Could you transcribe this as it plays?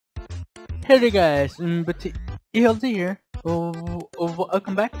Hey there guys, but ELD here.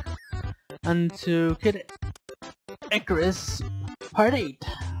 Welcome back and to Kid Icarus Part 8.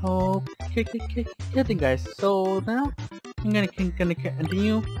 Kidding guys. So now I'm gonna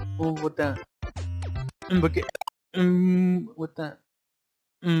continue with the with the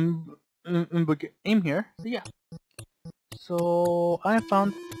aim here. So yeah. So I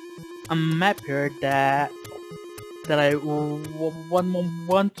found a map here that I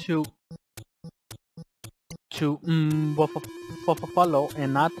want to follow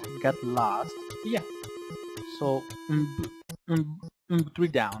and not get lost. So yeah. So 3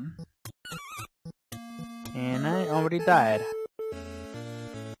 down, and I already died.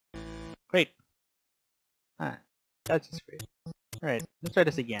 Great. That's just great. All right, let's try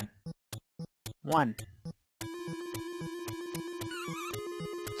this again. 1,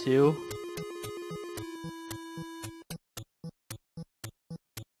 2.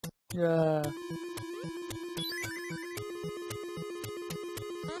 Yeah.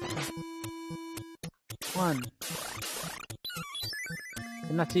 1.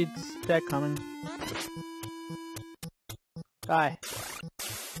 Did not see that coming. Die.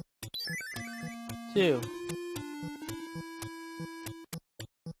 2.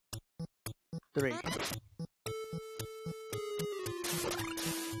 3.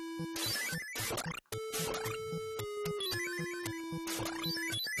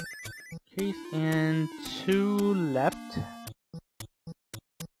 Okay, and 2 left.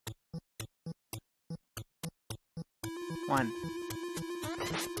 1.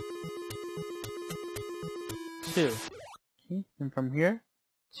 2. Okay, and from here,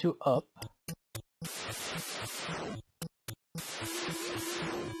 2 up.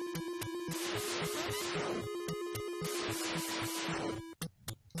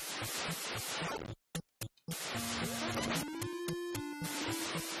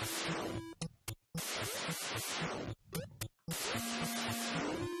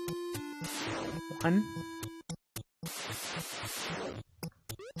 1.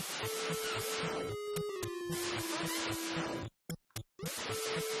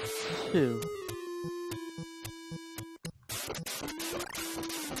 2.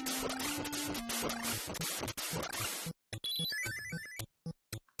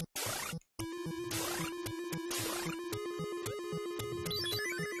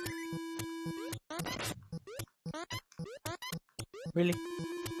 Really?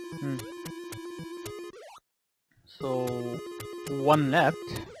 So 1 left.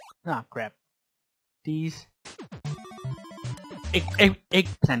 Ah, crap. These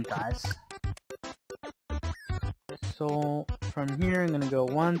eggplant guys. So from here, I'm gonna go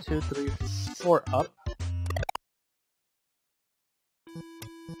 1, 2, 3, 4 up.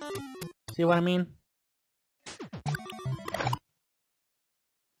 See what I mean?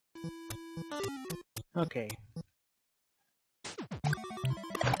 Okay.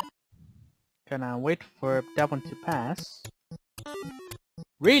 Gonna wait for that one to pass.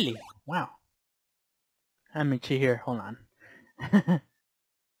 Really? Wow. Let me see here. Hold on.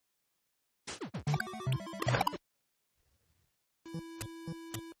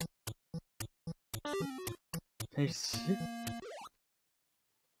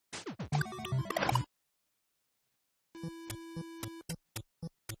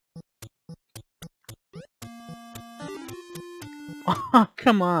 Oh,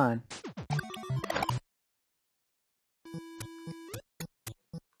 come on.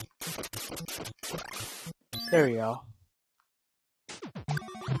 There we go.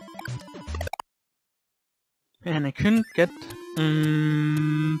 And I couldn't get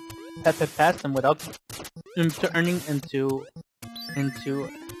past them without turning into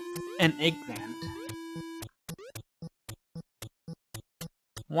an eggplant.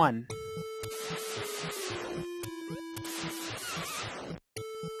 1.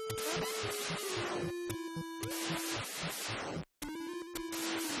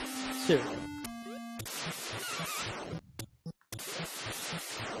 2.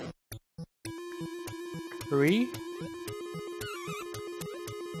 3.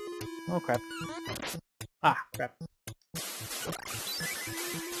 Oh crap. Ah, crap.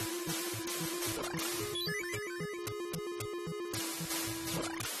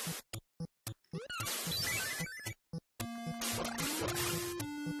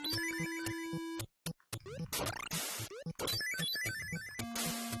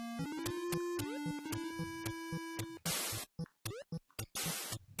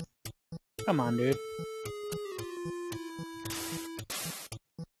 Come on, dude.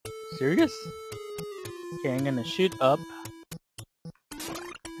 Serious? Okay, I'm gonna shoot up.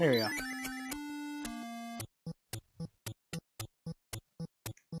 There we go.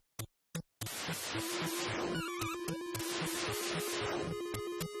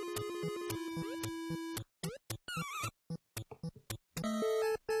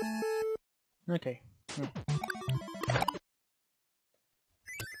 Okay. I'm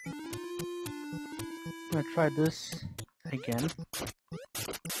gonna try this again.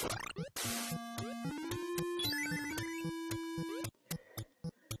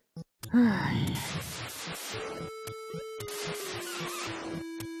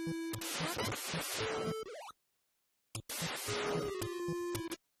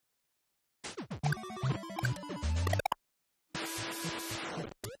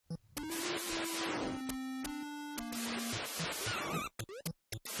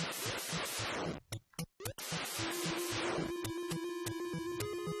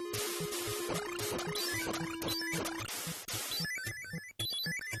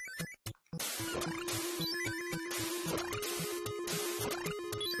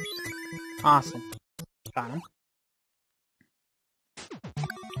 Awesome. Got him.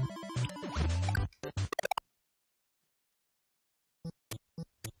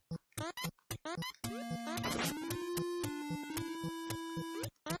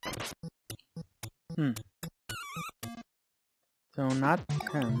 So not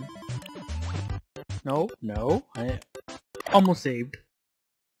 10. No, no. I almost saved.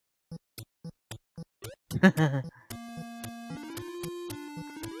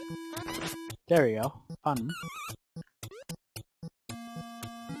 There we go. Fun.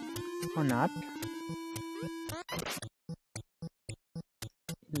 Or not.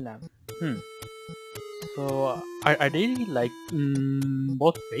 11. So are they like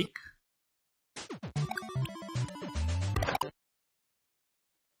both fake?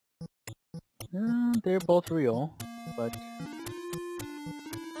 They're both real, but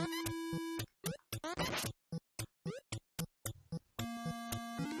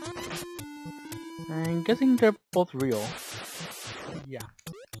I'm guessing they're both real. Yeah.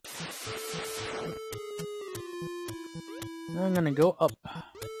 I'm gonna go up.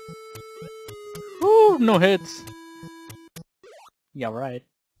 Woo! No hits! Yeah, right.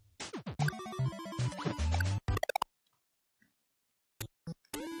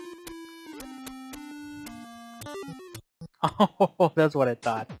 Oh, that's what I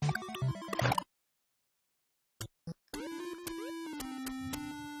thought.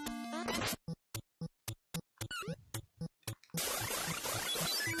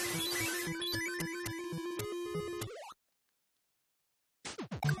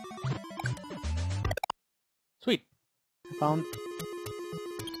 Sweet. I found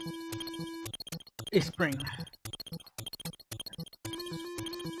a spring.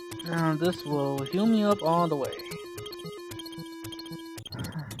 Now this will heal me up all the way.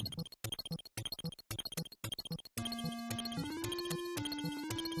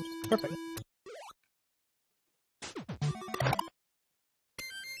 Perfect.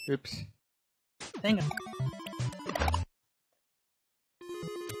 Oops. Dang it.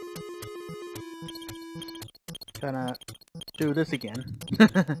 Gonna do this again.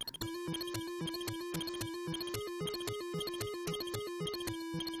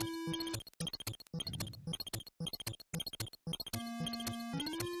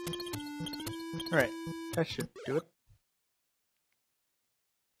 Alright, that should do it.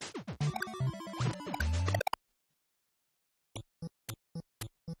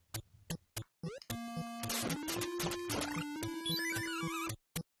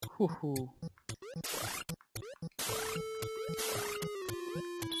 Woohoo.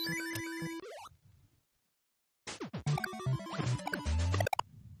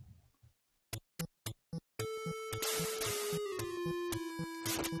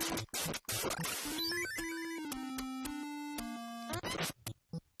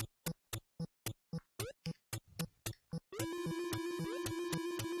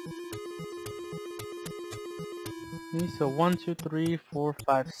 So 1, 2, 3, 4,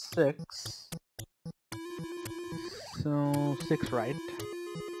 5, 6. So 6, right?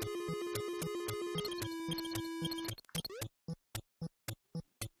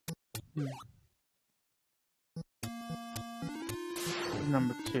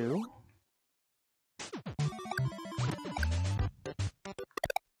 Number 2.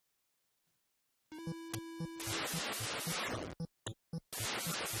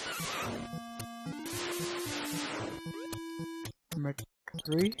 Number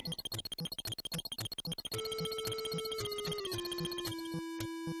 3.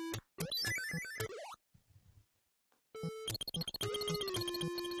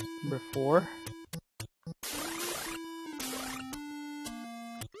 Number 4.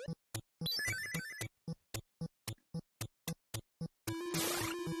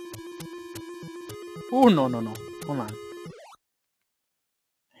 Oh, no, no, no. Hold on.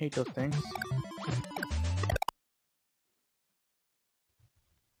 Hate those things.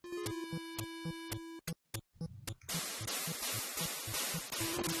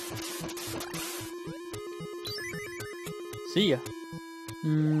 See ya.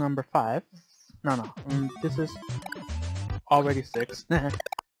 Number 5. No, no. This is already 6.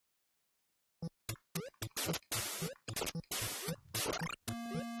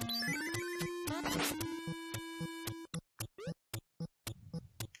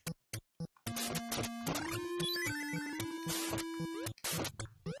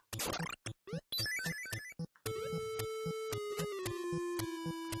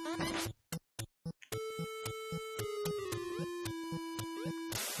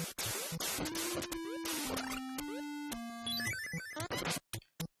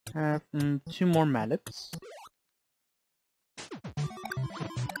 Have 2 more mallets.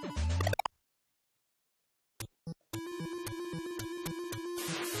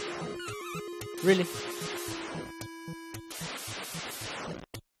 Really?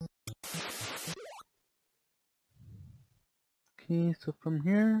 Okay, so from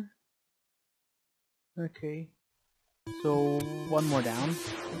here. Okay. So 1 more down.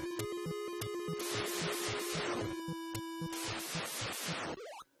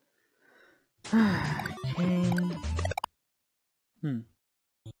 Okay.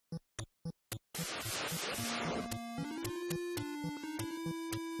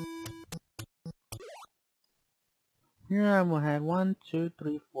 Here I will have 1, 2,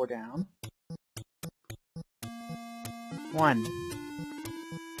 3, 4 down. 1,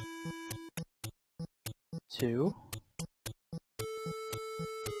 2,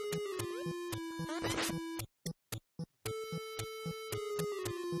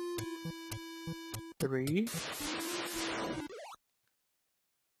 3,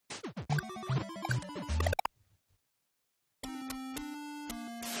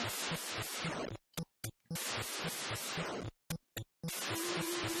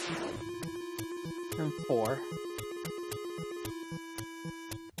 4.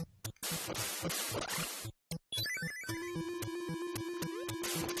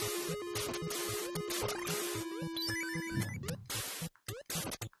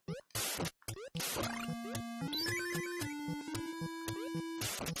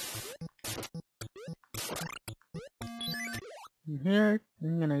 Here,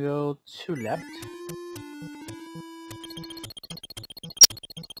 I'm gonna go 2 left.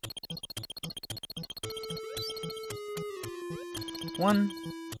 One.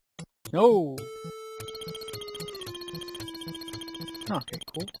 No! Okay,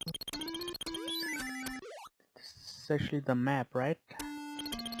 cool. This is actually the map, right?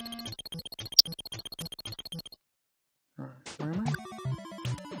 Where am I?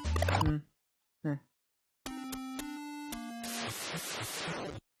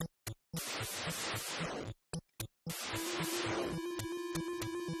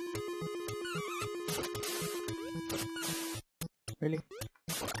 Really?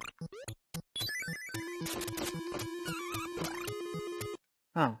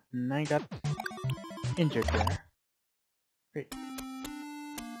 Oh, and I got injured there. Great.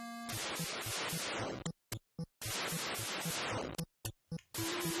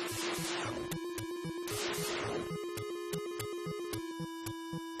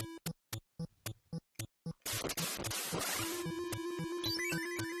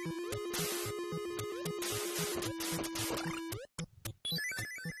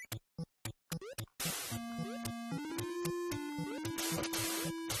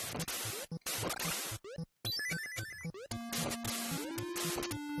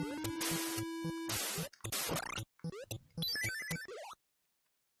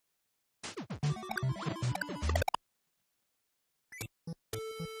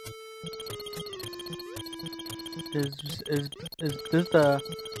 Is this the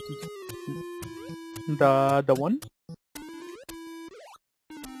one?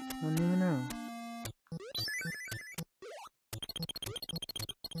 I don't even know.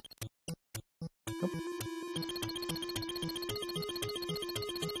 Nope.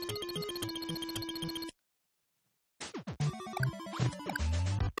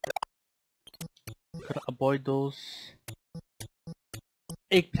 Gotta avoid those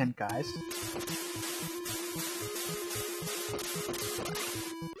eggplant guys.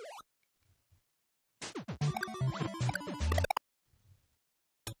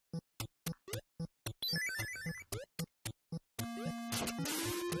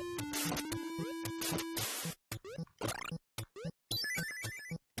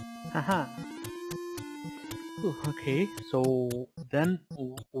 Haha. Ooh, okay, so then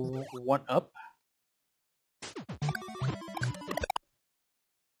 1 up.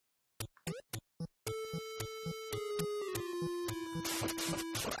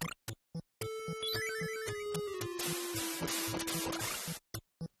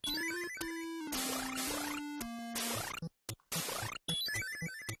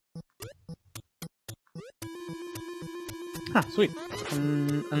 Huh, sweet.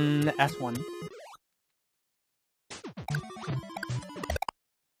 And the S1.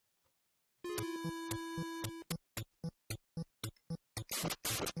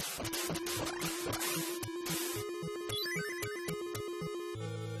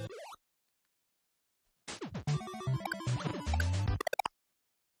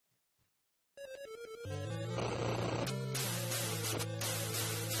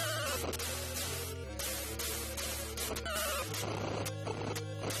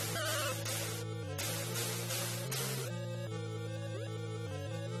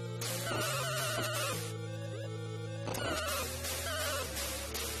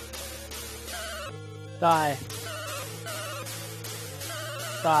 Die.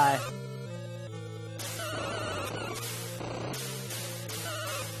 Die.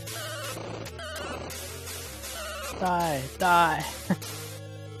 Die. Die.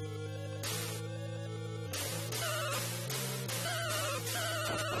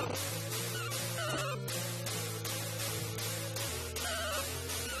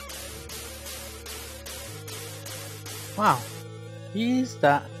 Wow. He's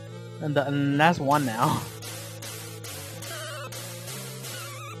the last one now.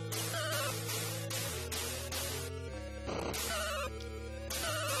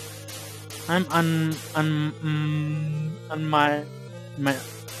 I'm on my my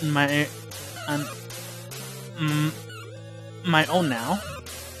on my own now.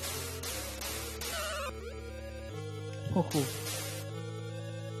 Hoo-hoo.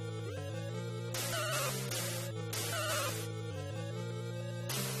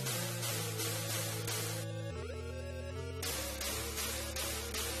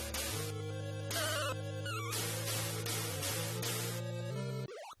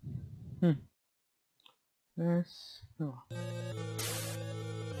 Yes. Oh.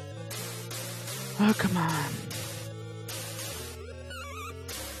 Oh, come on.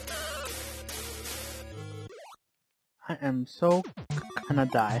 I am so gonna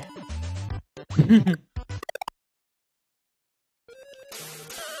die.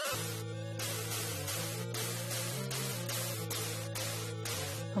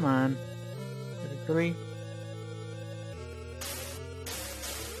 Come on. 3.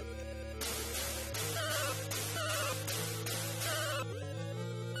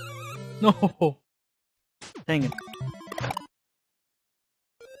 No! Dang it.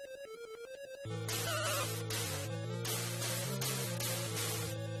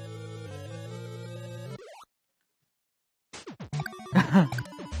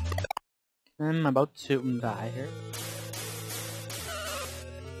 I'm about to die here.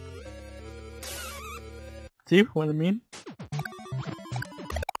 See what I mean?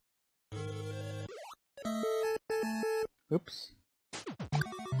 Oops.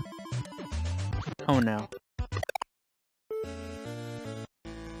 Oh no.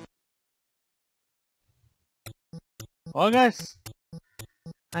 Well guys,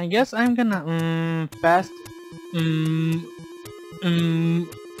 I guess I'm gonna fast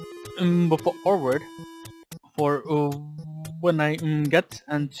forward for when I get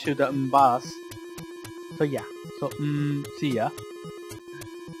into the boss. So yeah, so see ya.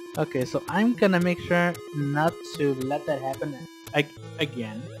 Okay, so I'm gonna make sure not to let that happen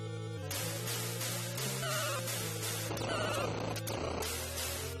again.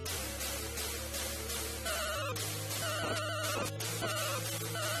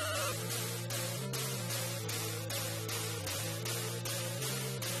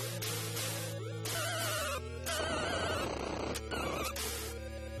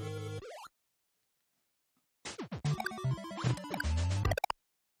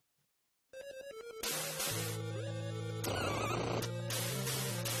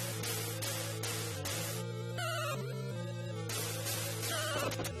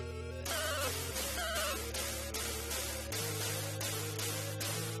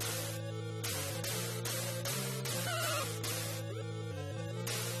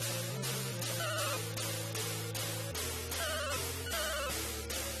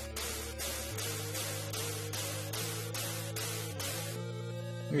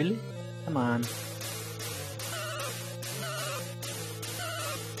 Really? Come on.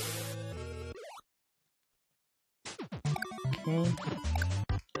 Okay.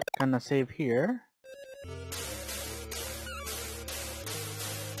 Gonna save here.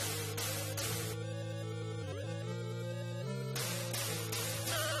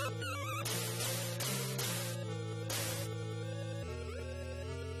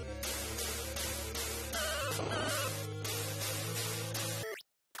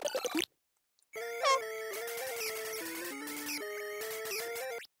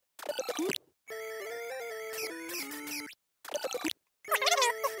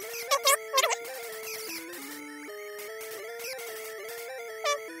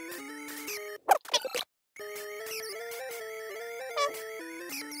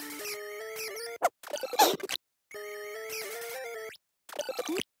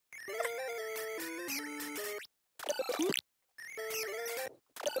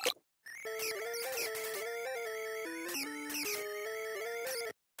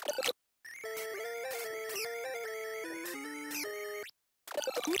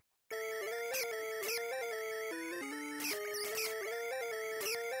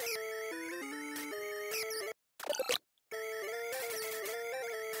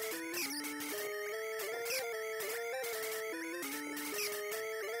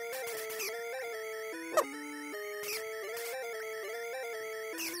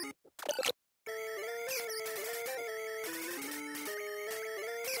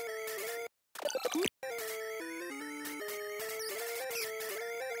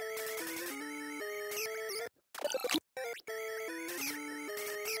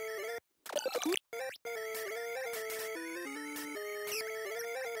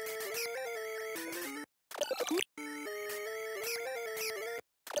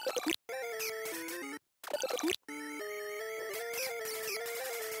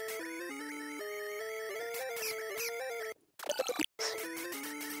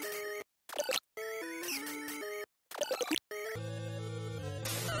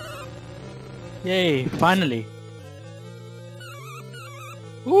 Yay, finally.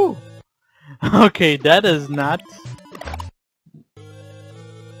 Woo! Okay, that is not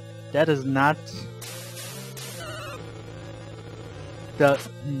the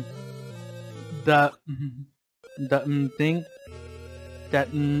the thing that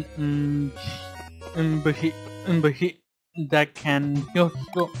that can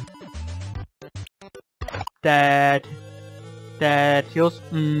that heals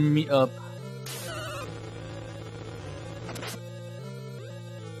me up.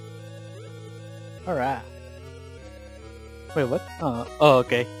 Alright. Wait, what? Oh,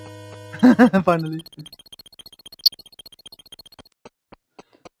 okay. Finally.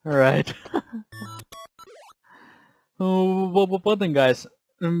 Alright. Well then, guys.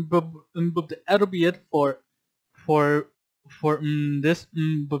 But that'll be it for this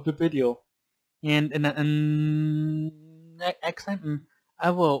video. And next time I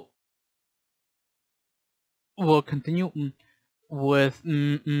will continue with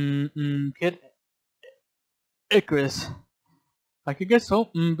Kid Icarus. Like you guys so,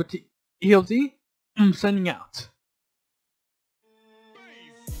 but ELZ signing out.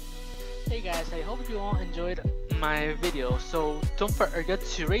 Hey guys, I hope you all enjoyed my video. So don't forget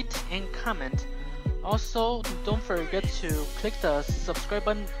to rate and comment. Also, don't forget to click the subscribe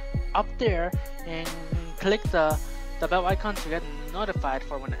button up there and click the bell icon to get notified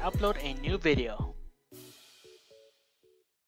for when I upload a new video.